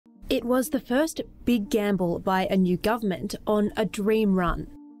It was the first big gamble by a new government on a dream run.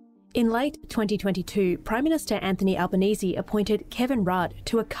 In late 2022, Prime Minister Anthony Albanese appointed Kevin Rudd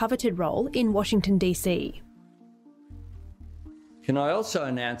to a coveted role in Washington, DC. Can I also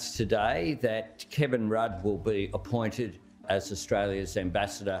announce today that Kevin Rudd will be appointed as Australia's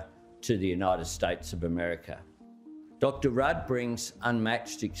ambassador to the United States of America. Dr. Rudd brings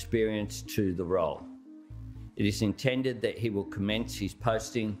unmatched experience to the role. It is intended that he will commence his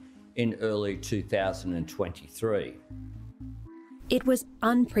posting in early 2023. It was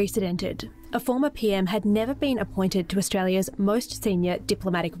unprecedented. A former PM had never been appointed to Australia's most senior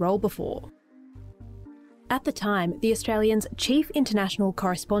diplomatic role before. At the time, the Australian's chief international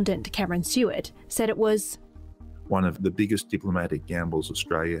correspondent, Cameron Stewart, said it was one of the biggest diplomatic gambles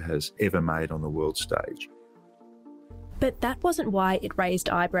Australia has ever made on the world stage. But that wasn't why it raised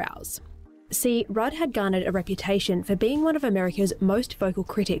eyebrows. See, Rudd had garnered a reputation for being one of America's most vocal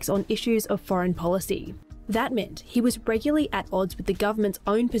critics on issues of foreign policy. That meant he was regularly at odds with the government's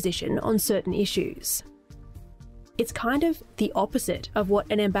own position on certain issues. It's kind of the opposite of what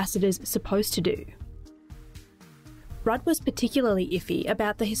an ambassador's supposed to do. Rudd was particularly iffy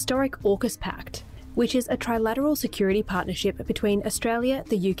about the historic AUKUS Pact, which is a trilateral security partnership between Australia,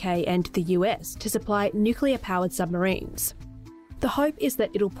 the UK and the US to supply nuclear-powered submarines. The hope is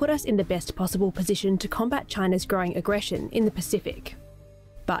that it'll put us in the best possible position to combat China's growing aggression in the Pacific.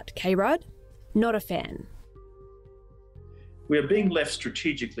 But K-Rudd? Not a fan. We are being left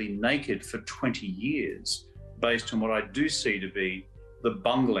strategically naked for 20 years based on what I do see to be the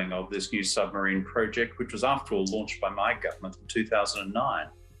bungling of this new submarine project, which was after all launched by my government in 2009.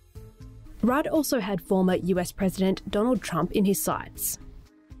 Rudd also had former US President Donald Trump in his sights.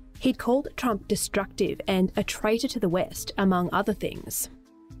 He'd called Trump destructive and a traitor to the West, among other things.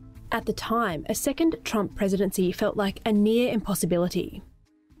 At the time, a second Trump presidency felt like a near impossibility.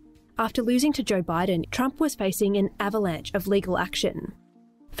 After losing to Joe Biden, Trump was facing an avalanche of legal action.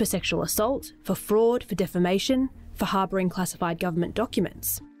 For sexual assault, for fraud, for defamation, for harbouring classified government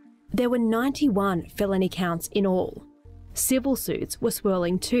documents. There were 91 felony counts in all. Civil suits were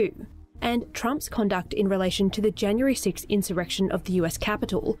swirling too, and Trump's conduct in relation to the January 6th insurrection of the US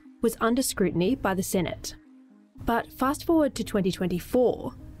Capitol was under scrutiny by the Senate. But fast forward to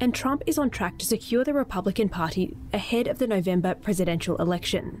 2024, and Trump is on track to secure the Republican Party ahead of the November presidential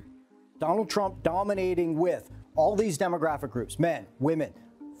election. Donald Trump dominating with all these demographic groups, men, women,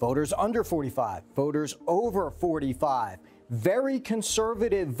 voters under 45, voters over 45, very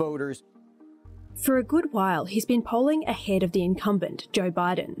conservative voters. For a good while, he's been polling ahead of the incumbent, Joe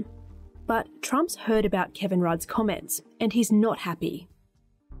Biden. But Trump's heard about Kevin Rudd's comments, and he's not happy.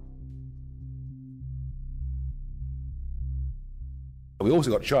 We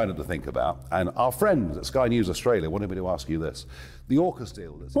also got China to think about, and our friends at Sky News Australia wanted me to ask you this. The AUKUS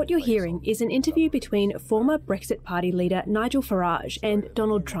deal... What you're hearing is an interview between former Brexit Party leader Nigel Farage and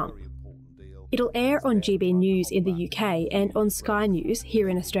Donald Trump. It'll air on GB News in the UK and on Sky News here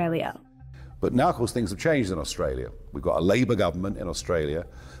in Australia. But now, of course, things have changed in Australia. We've got a Labour government in Australia.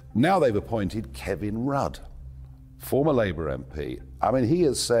 Now they've appointed Kevin Rudd, former Labour MP. I mean, he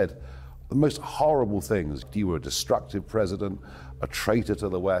has said the most horrible things. You were a destructive president, a traitor to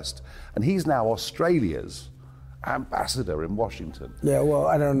the West, and he's now Australia's ambassador in Washington. Yeah, well,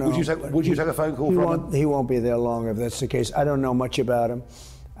 I don't know. Would you take a phone call from him? He won't be there long if that's the case. I don't know much about him.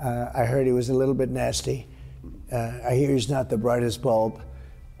 I heard he was a little bit nasty. I hear he's not the brightest bulb,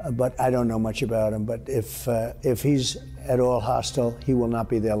 but I don't know much about him. But if he's at all hostile, he will not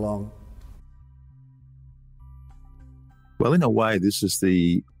be there long. Well, in a way, this is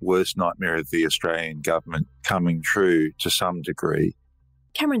the worst nightmare of the Australian government coming true to some degree.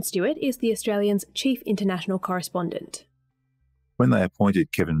 Cameron Stewart is the Australian's chief international correspondent. When they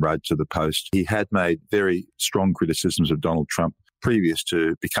appointed Kevin Rudd to the post, he had made very strong criticisms of Donald Trump previous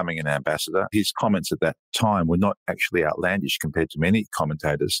to becoming an ambassador. His comments at that time were not actually outlandish compared to many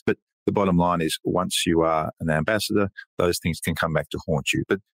commentators, but the bottom line is once you are an ambassador, those things can come back to haunt you.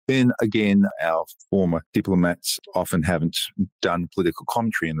 But then again, our former diplomats often haven't done political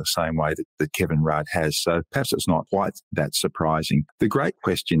commentary in the same way that Kevin Rudd has. So perhaps it's not quite that surprising. The great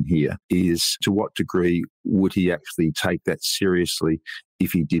question here is to what degree would he actually take that seriously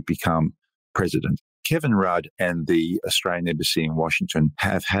if he did become president? Kevin Rudd and the Australian Embassy in Washington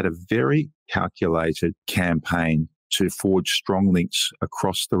have had a very calculated campaign to forge strong links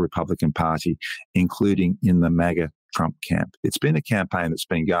across the Republican Party, including in the MAGA Trump camp. It's been a campaign that's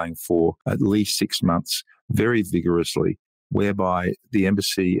been going for at least 6 months very vigorously, whereby the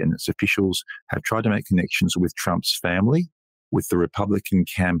embassy and its officials have tried to make connections with Trump's family, with the Republican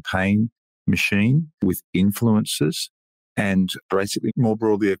campaign machine, with influencers, and basically more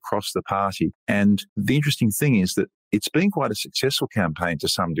broadly across the party. And the interesting thing is that it's been quite a successful campaign to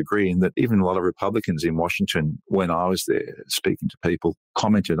some degree, in that even a lot of Republicans in Washington, when I was there speaking to people,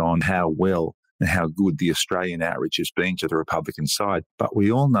 commented on how well and how good the Australian outreach has been to the Republican side. But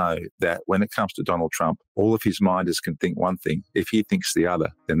we all know that when it comes to Donald Trump, all of his minders can think one thing. If he thinks the other,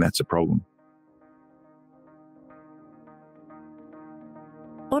 then that's a problem.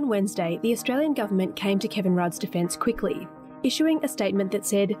 On Wednesday, the Australian government came to Kevin Rudd's defence quickly, issuing a statement that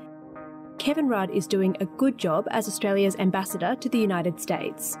said, Kevin Rudd is doing a good job as Australia's ambassador to the United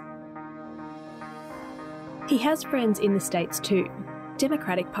States. He has friends in the States too.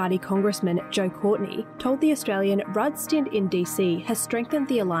 Democratic Party Congressman Joe Courtney told The Australian Rudd's stint in DC has strengthened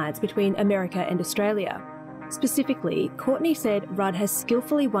the alliance between America and Australia. Specifically, Courtney said Rudd has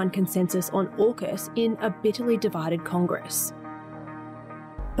skillfully won consensus on AUKUS in a bitterly divided Congress.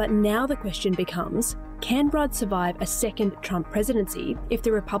 But now the question becomes, can Rudd survive a second Trump presidency if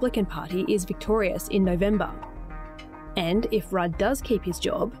the Republican Party is victorious in November? And if Rudd does keep his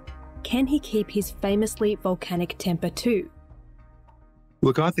job, can he keep his famously volcanic temper too?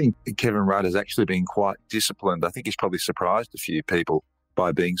 Look, I think Kevin Rudd has actually been quite disciplined. I think he's probably surprised a few people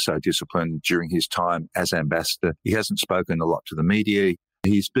by being so disciplined during his time as ambassador. He hasn't spoken a lot to the media.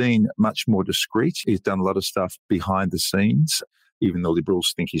 He's been much more discreet. He's done a lot of stuff behind the scenes. Even the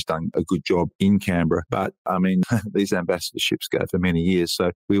Liberals think he's done a good job in Canberra. But, I mean, these ambassadorships go for many years,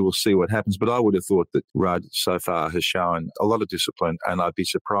 so we will see what happens. But I would have thought that Rudd so far has shown a lot of discipline, and I'd be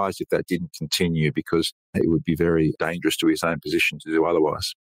surprised if that didn't continue, because it would be very dangerous to his own position to do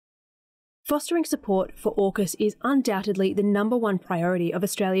otherwise. Fostering support for AUKUS is undoubtedly the number one priority of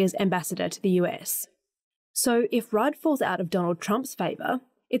Australia's ambassador to the US. So if Rudd falls out of Donald Trump's favour,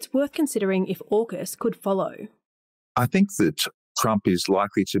 it's worth considering if AUKUS could follow. I think that Trump is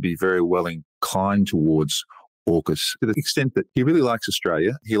likely to be very well inclined towards AUKUS to the extent that he really likes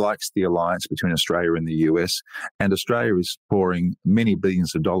Australia. He likes the alliance between Australia and the US, and Australia is pouring many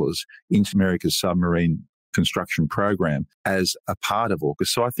billions of dollars into America's submarine construction program as a part of AUKUS.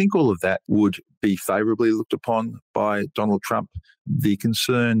 So I think all of that would be favourably looked upon by Donald Trump. The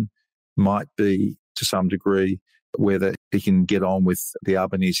concern might be, to some degree, whether he can get on with the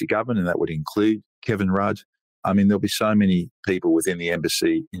Albanese government, and that would include Kevin Rudd. I mean, there'll be so many people within the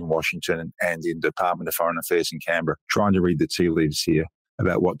embassy in Washington and in the Department of Foreign Affairs in Canberra trying to read the tea leaves here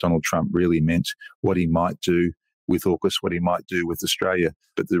about what Donald Trump really meant, what he might do with AUKUS, what he might do with Australia.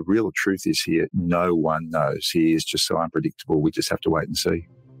 But the real truth is here, no one knows. He is just so unpredictable. We just have to wait and see.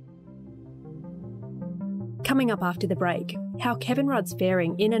 Coming up after the break, how Kevin Rudd's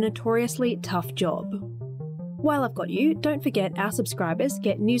faring in a notoriously tough job. While I've got you, don't forget our subscribers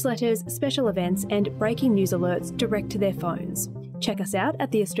get newsletters, special events and breaking news alerts direct to their phones. Check us out at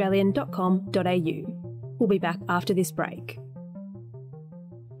theaustralian.com.au. We'll be back after this break.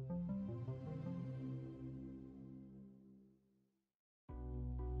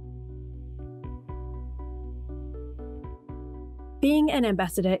 Being an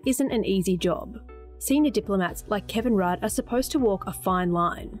ambassador isn't an easy job. Senior diplomats like Kevin Rudd are supposed to walk a fine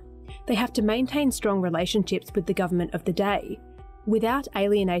line. They have to maintain strong relationships with the government of the day, without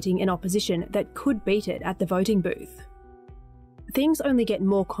alienating an opposition that could beat it at the voting booth. Things only get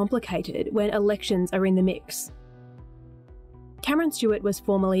more complicated when elections are in the mix. Cameron Stewart was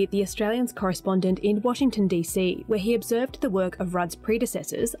formerly the Australian's correspondent in Washington, DC, where he observed the work of Rudd's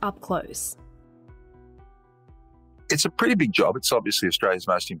predecessors up close. It's a pretty big job. It's obviously Australia's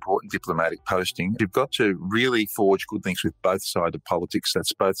most important diplomatic posting. You've got to really forge good links with both sides of politics.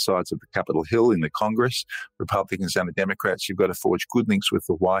 That's both sides of the Capitol Hill in the Congress, Republicans and the Democrats. You've got to forge good links with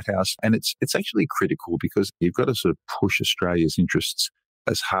the White House. And it's actually critical, because you've got to sort of push Australia's interests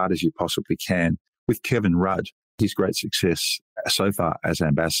as hard as you possibly can. With Kevin Rudd, his great success so far as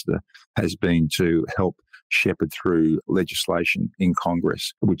ambassador has been to help shepherd through legislation in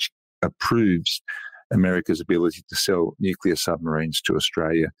Congress, which approves America's ability to sell nuclear submarines to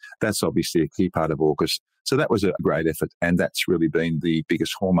Australia. That's obviously a key part of AUKUS. So that was a great effort, and that's really been the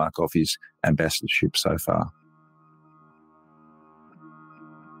biggest hallmark of his ambassadorship so far.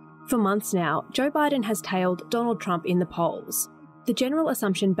 For months now, Joe Biden has tailed Donald Trump in the polls. The general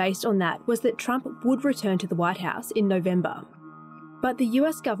assumption based on that was that Trump would return to the White House in November. But the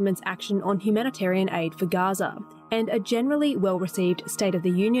US government's action on humanitarian aid for Gaza and a generally well-received State of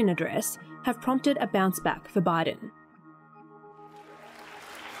the Union address have prompted a bounce back for Biden.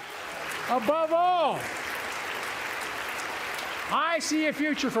 Above all, I see a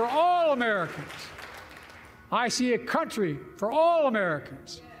future for all Americans. I see a country for all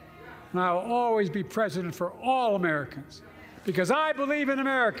Americans. And I will always be president for all Americans, because I believe in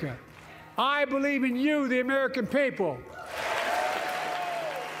America, I believe in you, the American people.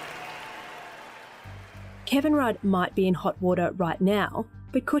 Kevin Rudd might be in hot water right now,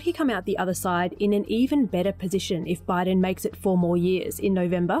 but could he come out the other side in an even better position if Biden makes it 4 more years in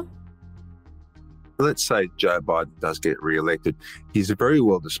November? Let's say Joe Biden does get re-elected. He's very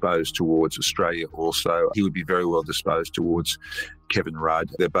well disposed towards Australia also. He would be very well disposed towards Kevin Rudd.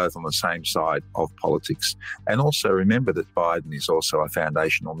 They're both on the same side of politics. And also remember that Biden is also a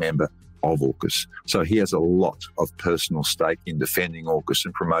foundational member of AUKUS. So he has a lot of personal stake in defending AUKUS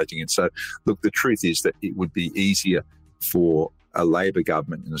and promoting it. So, look, the truth is that it would be easier for a Labor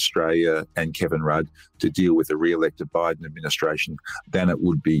government in Australia and Kevin Rudd to deal with a re-elected Biden administration than it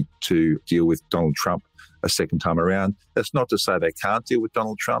would be to deal with Donald Trump a second time around. That's not to say they can't deal with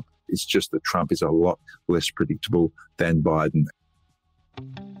Donald Trump. It's just that Trump is a lot less predictable than Biden.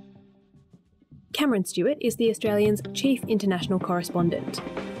 Cameron Stewart is the Australian's chief international correspondent.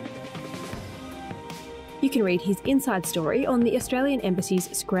 You can read his inside story on the Australian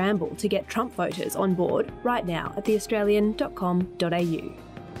Embassy's scramble to get Trump voters on board right now at theaustralian.com.au.